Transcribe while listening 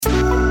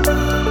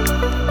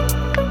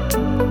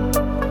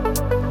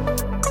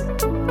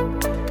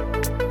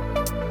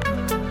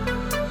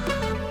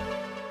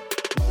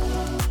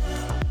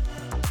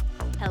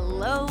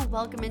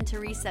into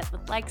Reset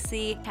with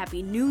Lexi.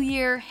 Happy New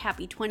Year.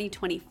 Happy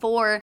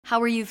 2024. How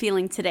are you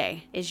feeling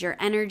today? Is your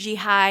energy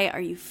high?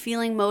 Are you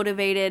feeling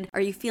motivated? Are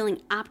you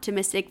feeling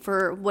optimistic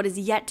for what is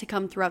yet to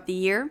come throughout the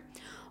year?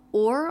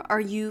 Or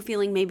are you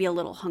feeling maybe a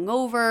little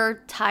hungover,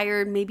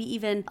 tired, maybe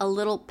even a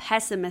little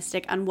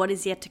pessimistic on what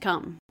is yet to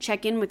come?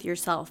 Check in with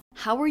yourself.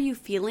 How are you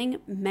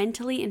feeling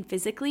mentally and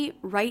physically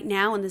right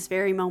now in this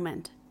very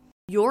moment?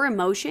 Your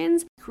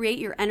emotions create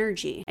your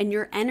energy, and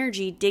your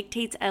energy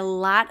dictates a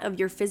lot of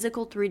your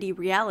physical 3D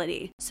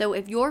reality. So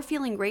if you're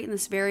feeling great in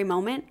this very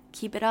moment,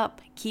 keep it up,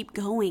 keep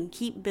going,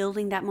 keep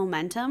building that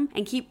momentum,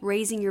 and keep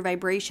raising your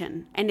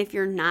vibration. And if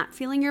you're not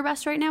feeling your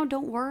best right now,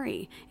 don't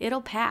worry,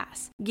 it'll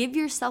pass. Give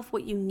yourself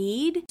what you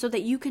need so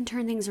that you can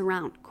turn things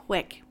around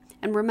quick.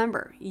 And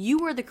remember,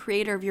 you are the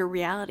creator of your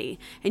reality,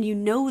 and you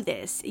know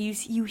this.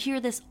 You hear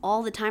this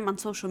all the time on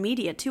social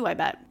media too, I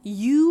bet.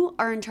 You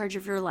are in charge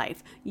of your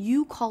life.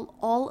 You call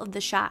all of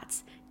the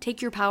shots.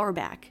 Take your power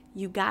back.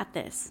 You got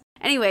this.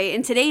 Anyway,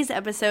 in today's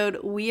episode,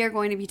 we are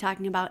going to be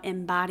talking about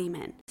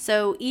embodiment.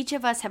 So each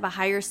of us have a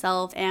higher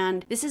self,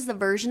 and this is the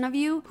version of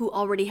you who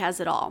already has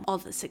it all. All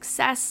the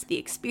success, the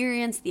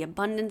experience, the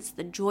abundance,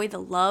 the joy,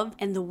 the love,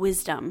 and the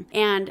wisdom.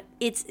 And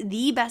it's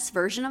the best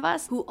version of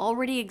us who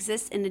already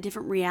exists in a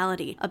different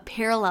reality, a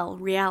parallel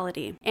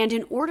reality. And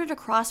in order to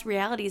cross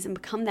realities and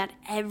become that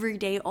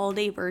everyday,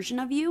 all-day version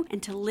of you,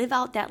 and to live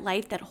out that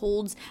life that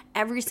holds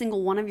every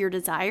single one of your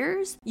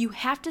desires, you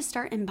have to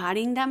start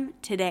embodying them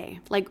today,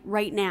 like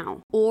right now.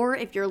 Or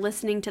if you're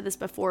listening to this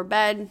before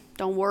bed,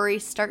 don't worry,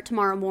 start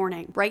tomorrow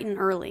morning, bright and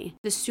early.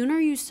 The sooner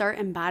you start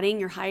embodying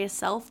your highest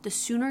self, the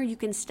sooner you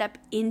can step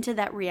into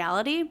that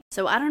reality.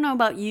 So I don't know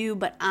about you,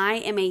 but I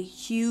am a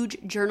huge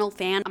journal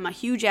fan. I'm a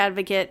huge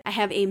advocate. I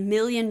have 1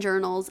 million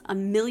journals,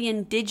 1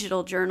 million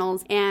digital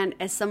journals, and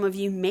as some of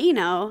you may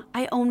know,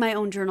 I own my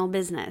own journal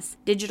business.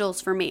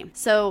 Digital's for me.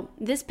 So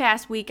this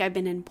past week, I've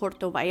been in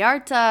Puerto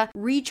Vallarta,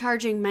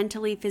 recharging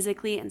mentally,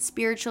 physically, and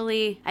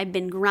spiritually. I've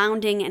been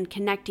grounding and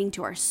connecting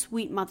to our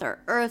sweet Mother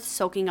Earth,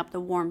 soaking up the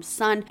warm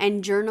sun,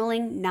 and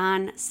journaling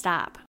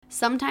non-stop.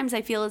 Sometimes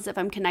I feel as if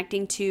I'm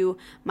connecting to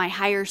my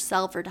higher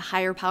self or to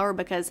higher power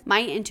because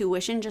my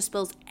intuition just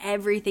spills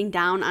everything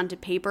down onto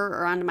paper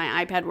or onto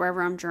my iPad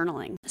wherever I'm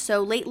journaling.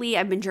 So lately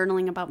I've been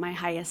journaling about my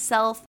highest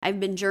self. I've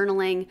been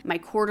journaling my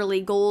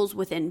quarterly goals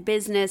within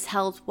business,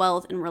 health,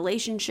 wealth, and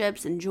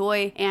relationships and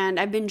joy. And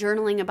I've been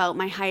journaling about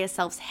my highest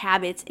self's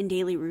habits and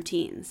daily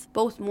routines,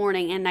 both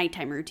morning and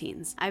nighttime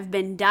routines. I've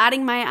been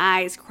dotting my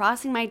I's,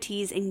 crossing my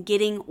T's, and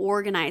getting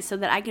organized so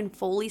that I can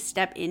fully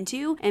step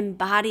into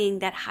embodying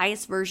that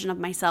highest version of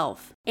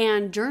myself.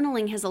 And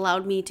journaling has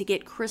allowed me to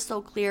get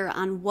crystal clear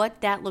on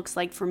what that looks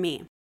like for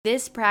me.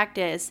 This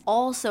practice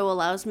also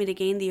allows me to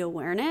gain the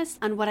awareness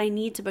on what I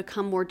need to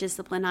become more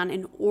disciplined on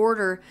in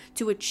order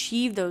to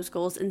achieve those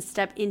goals and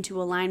step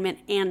into alignment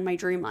and my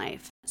dream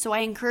life. So I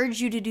encourage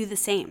you to do the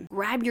same.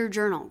 Grab your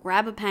journal,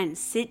 grab a pen,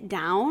 sit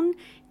down,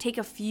 take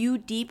a few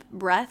deep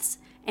breaths,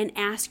 and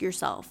ask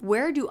yourself,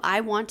 where do I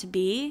want to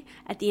be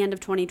at the end of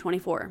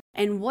 2024?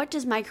 And what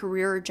does my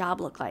career or job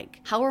look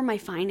like? How are my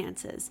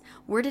finances?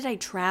 Where did I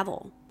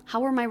travel?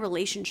 How are my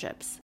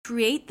relationships?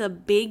 Create the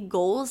big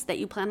goals that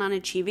you plan on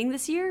achieving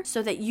this year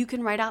so that you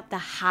can write out the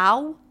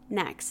how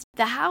next.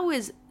 The how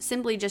is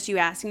simply just you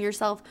asking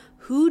yourself,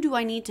 who do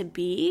I need to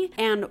be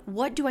and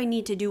what do I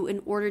need to do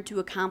in order to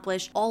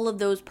accomplish all of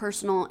those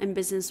personal and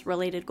business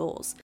related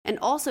goals? And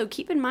also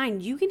keep in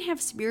mind, you can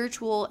have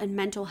spiritual and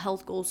mental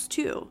health goals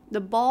too. The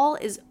ball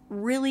is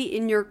really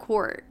in your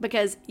court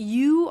because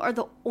you are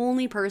the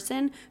only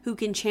person who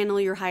can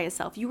channel your highest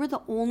self. You are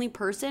the only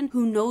person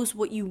who knows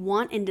what you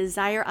want and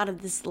desire out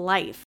of this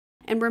life.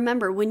 And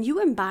remember, when you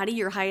embody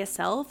your highest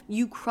self,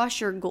 you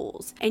crush your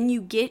goals and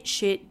you get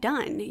shit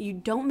done. You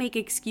don't make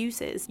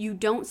excuses. You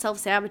don't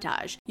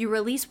self-sabotage. You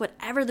release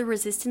whatever the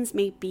resistance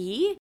may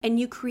be and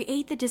you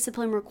create the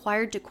discipline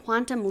required to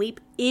quantum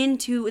leap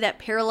into that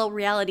parallel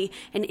reality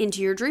and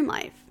into your dream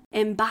life.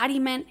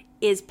 Embodiment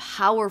is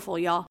powerful,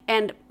 y'all.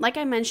 And like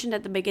I mentioned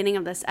at the beginning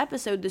of this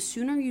episode, the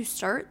sooner you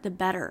start, the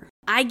better.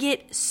 I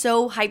get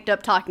so hyped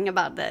up talking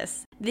about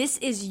this. This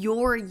is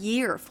your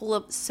year full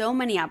of so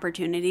many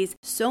opportunities,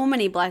 so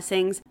many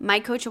blessings. My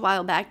coach a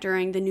while back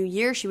during the new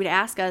year, she would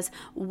ask us,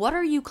 what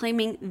are you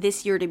claiming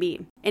this year to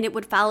be? And it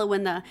would follow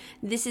in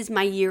this is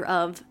my year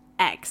of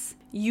X.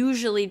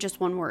 Usually just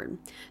one word.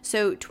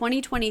 So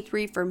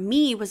 2023 for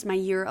me was my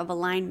year of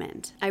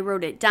alignment. I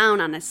wrote it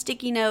down on a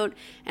sticky note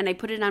and I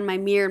put it on my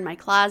mirror in my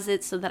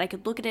closet so that I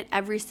could look at it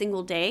every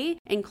single day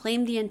and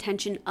claim the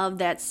intention of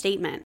that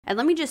statement. And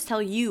let me just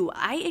tell you,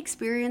 I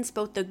experienced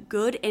both the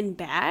good and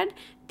bad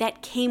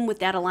that came with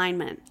that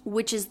alignment,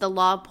 which is the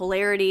law of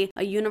polarity,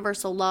 a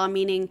universal law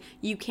meaning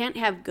you can't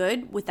have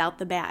good without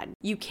the bad.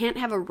 You can't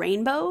have a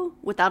rainbow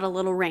without a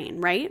little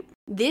rain, right?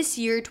 This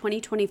year,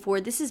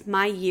 2024, this is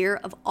my year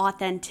of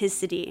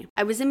authenticity.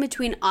 I was in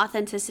between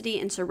authenticity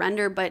and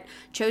surrender, but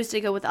chose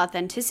to go with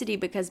authenticity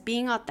because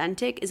being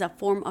authentic is a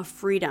form of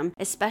freedom,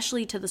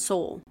 especially to the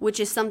soul, which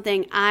is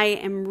something I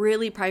am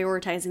really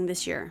prioritizing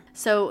this year.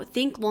 So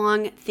think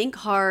long, think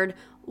hard.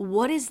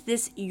 What is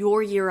this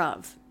your year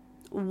of?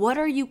 What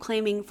are you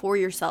claiming for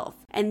yourself?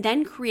 And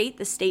then create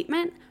the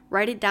statement,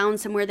 write it down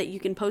somewhere that you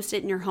can post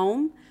it in your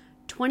home.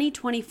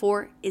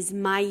 2024 is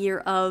my year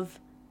of ...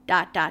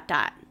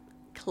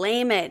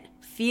 Claim it,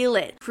 feel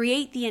it,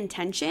 create the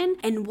intention,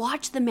 and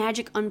watch the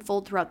magic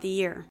unfold throughout the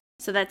year.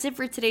 So that's it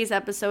for today's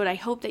episode. I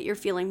hope that you're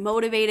feeling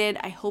motivated.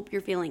 I hope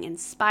you're feeling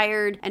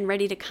inspired and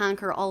ready to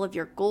conquer all of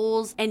your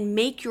goals and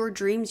make your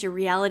dreams your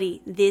reality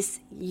this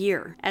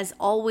year. As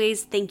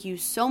always, thank you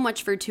so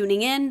much for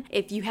tuning in.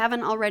 If you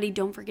haven't already,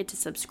 don't forget to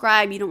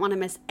subscribe. You don't want to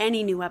miss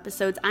any new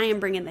episodes. I am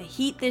bringing the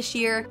heat this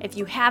year. If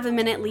you have a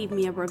minute, leave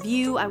me a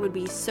review. I would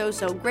be so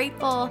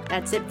grateful.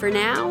 That's it for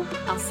now.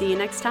 I'll see you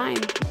next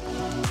time.